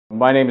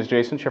My name is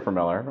Jason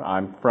Shiffermiller.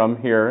 I'm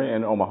from here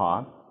in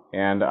Omaha,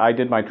 and I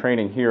did my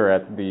training here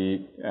at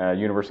the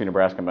University of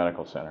Nebraska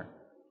Medical Center.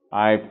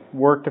 I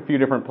worked a few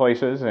different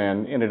places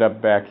and ended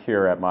up back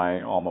here at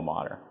my alma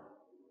mater.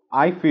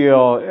 I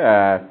feel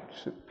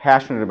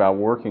passionate about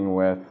working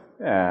with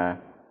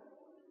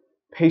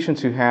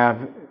patients who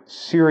have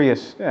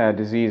serious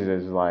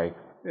diseases like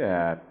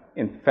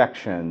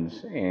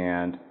infections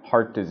and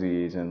heart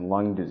disease and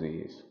lung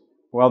disease.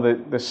 Well,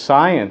 the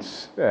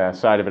science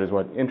side of it is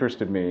what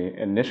interested me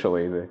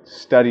initially. The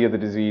study of the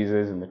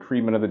diseases and the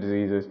treatment of the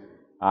diseases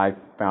I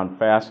found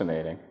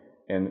fascinating.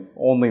 And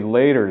only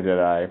later did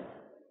I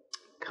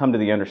come to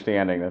the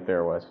understanding that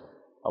there was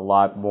a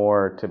lot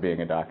more to being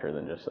a doctor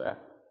than just that.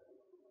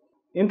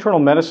 Internal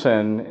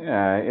medicine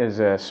is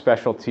a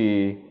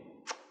specialty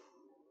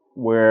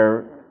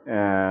where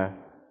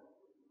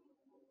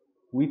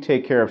we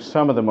take care of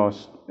some of the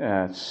most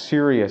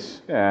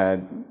serious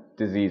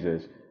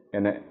diseases.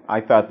 And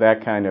I thought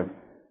that kind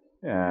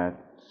of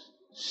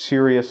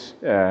serious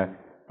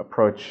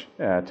approach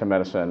to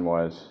medicine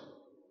was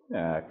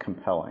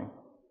compelling.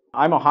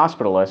 I'm a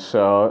hospitalist,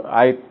 so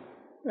I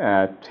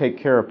take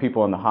care of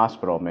people in the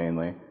hospital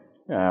mainly.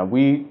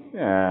 We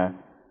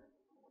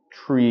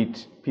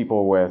treat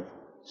people with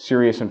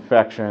serious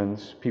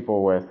infections,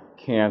 people with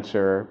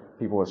cancer,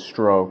 people with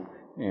stroke,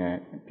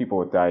 and people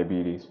with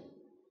diabetes.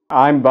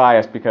 I'm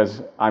biased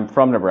because I'm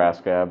from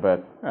Nebraska,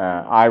 but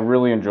I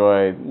really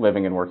enjoy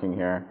living and working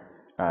here.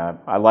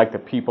 I like the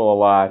people a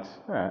lot.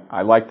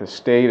 I like the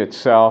state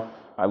itself.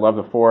 I love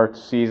the 4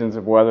 seasons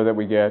of weather that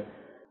we get.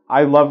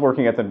 I love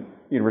working at the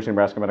University of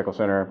Nebraska Medical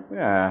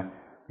Center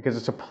because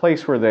it's a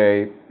place where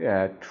they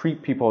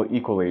treat people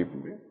equally,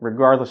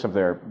 regardless of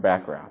their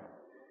background.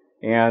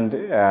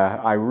 And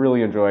I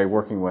really enjoy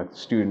working with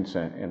students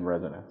and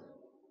residents.